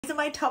are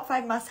my top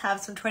 5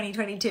 must-haves from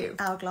 2022.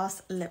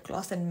 Hourglass lip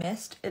gloss in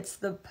mist. It's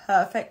the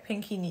perfect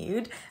pinky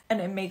nude and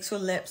it makes your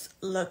lips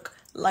look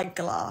like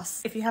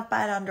glass. If you have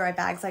bad under eye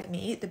bags like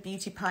me, the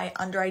Beauty Pie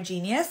Under Eye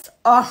Genius,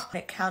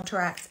 it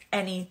counteracts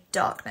any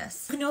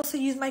darkness. You can also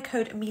use my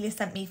code Amelia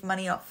sent me for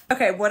money off.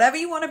 Okay, whatever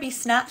you want to be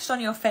snatched on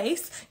your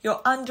face,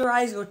 your under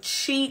eyes, your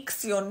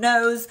cheeks, your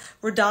nose,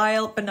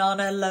 Rodial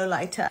Banana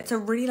Lowlighter. It's a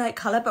really light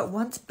color, but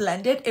once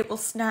blended, it will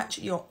snatch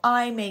your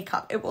eye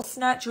makeup. It will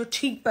snatch your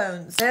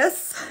cheekbones.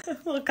 This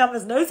will come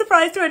as no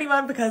surprise to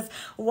anyone because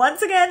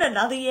once again,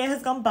 another year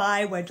has gone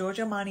by where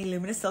Giorgio Armani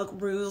Luminous Silk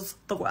rules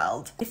the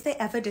world. If they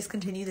ever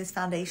discontinue this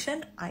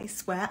foundation, I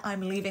swear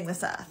I'm leaving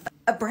this earth.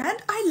 A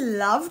brand I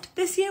loved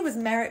this year was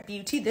Merit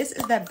Beauty. This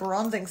is their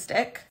bronzing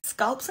stick.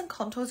 Sculpts and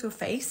contours your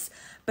face,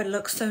 but it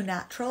looks so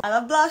natural. I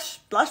love blush.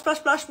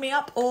 Blush me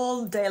up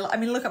all day. I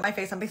mean, look at my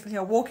face. I'm basically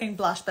a walking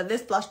blush, but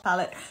this blush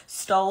palette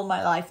stole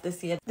my life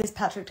this year. This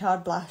Patrick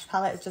Tard blush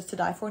palette is just to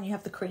die for, and you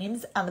have the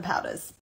creams and the powders.